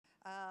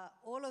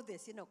of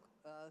this,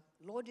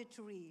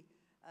 laudatory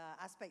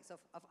aspects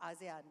of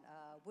ASEAN,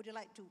 would you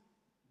like to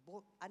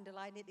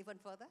underline it even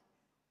further?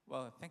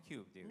 Well, thank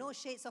you, David. No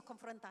shades of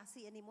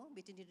confrontasi anymore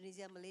between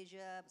Indonesia,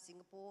 Malaysia,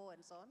 Singapore,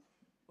 and so on?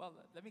 Well,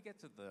 let me get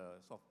to the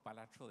sort of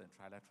bilateral and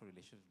trilateral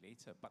relations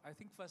later. But I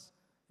think first,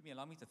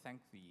 allow me to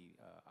thank the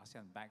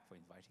ASEAN Bank for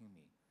inviting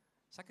me.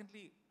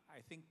 Secondly, I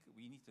think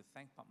we need to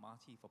thank Pak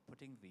Marty for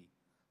putting the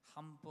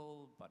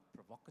humble but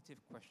provocative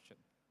question,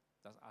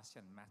 does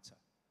ASEAN matter?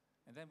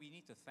 And then we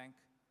need to thank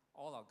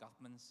all our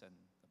governments and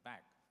the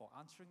bank for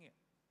answering it.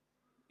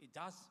 It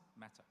does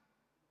matter.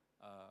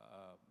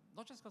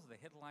 Not just because of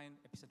the headline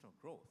epicenter of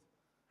growth,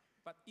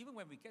 but even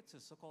when we get to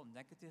so-called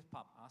negative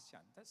part of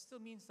ASEAN, that still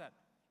means that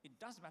it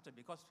does matter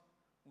because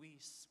we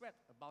sweat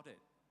about it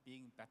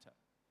being better.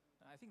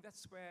 And I think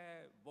that's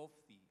where both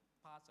the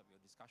parts of your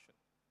discussion,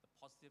 the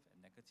positive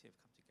and negative,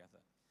 come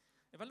together.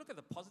 If I look at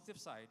the positive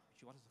side,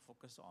 which you wanted to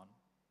focus on,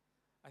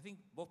 I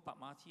think both Pak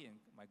Marty and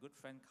my good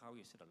friend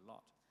Kawi said a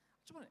lot.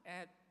 I just want to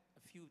add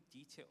a few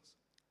details.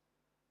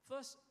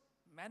 First,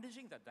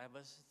 managing that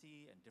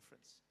diversity and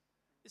difference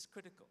is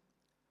critical.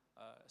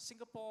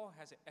 Singapore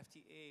has an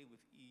FTA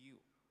with EU.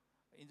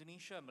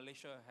 Indonesia and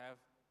Malaysia have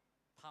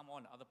palm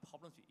oil and other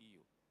problems with EU.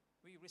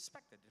 We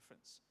respect the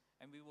difference,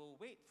 and we will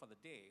wait for the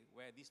day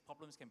where these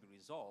problems can be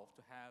resolved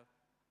to have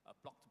a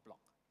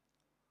block-to-block.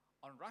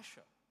 On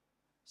Russia,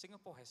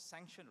 Singapore has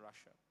sanctioned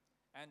Russia,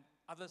 and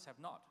others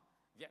have not.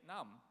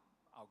 Vietnam,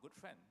 our good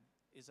friend,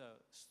 is a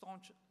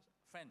staunch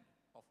friend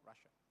of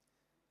Russia.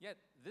 Yet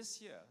this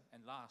year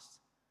and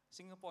last,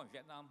 Singapore and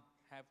Vietnam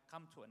have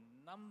come to a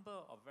number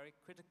of very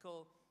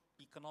critical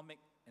economic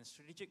and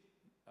strategic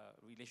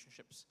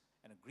relationships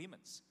and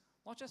agreements,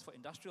 not just for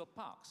industrial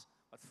parks,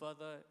 but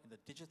further in the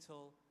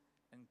digital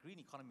and green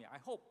economy. I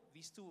hope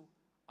these two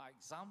are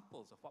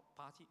examples of what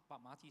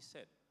Pak Marty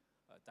said,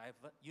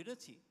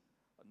 unity,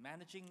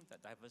 managing the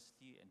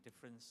diversity and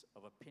difference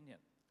of opinion.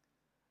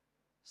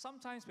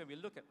 Sometimes when we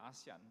look at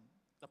ASEAN,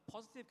 the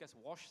positive gets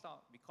washed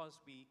out because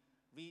we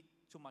read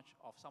too much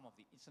of some of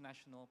the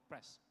international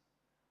press.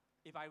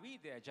 If I read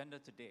the agenda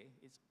today,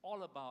 it's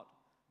all about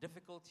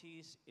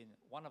difficulties in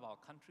one of our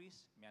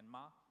countries,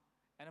 Myanmar,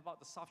 and about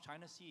the South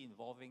China Sea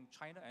involving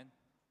China and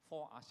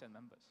 4 ASEAN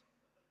members.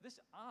 These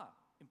are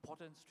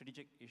important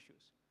strategic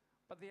issues,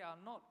 but they are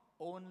not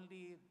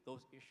only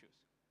those issues.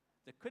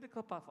 The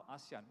critical part for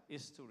ASEAN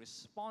is to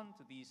respond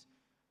to these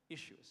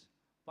issues,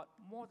 but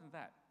more than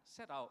that,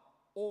 set our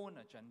own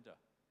agenda.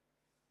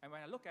 And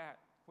when I look at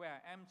where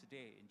I am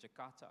today in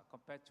Jakarta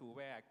compared to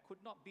where I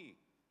could not be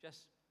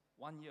just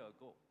 1 year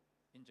ago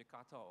in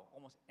Jakarta or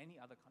almost any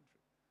other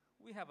country,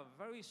 we have a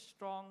very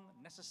strong,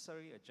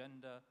 necessary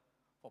agenda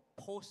for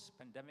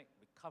post-pandemic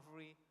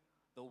recovery.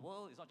 The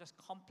world is not just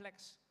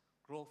complex,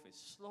 growth is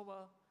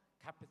slower,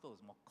 capital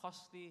is more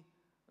costly.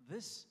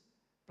 This,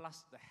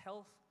 plus the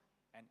health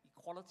and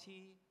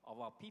equality of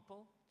our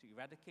people to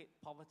eradicate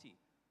poverty,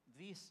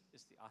 this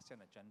is the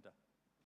ASEAN agenda.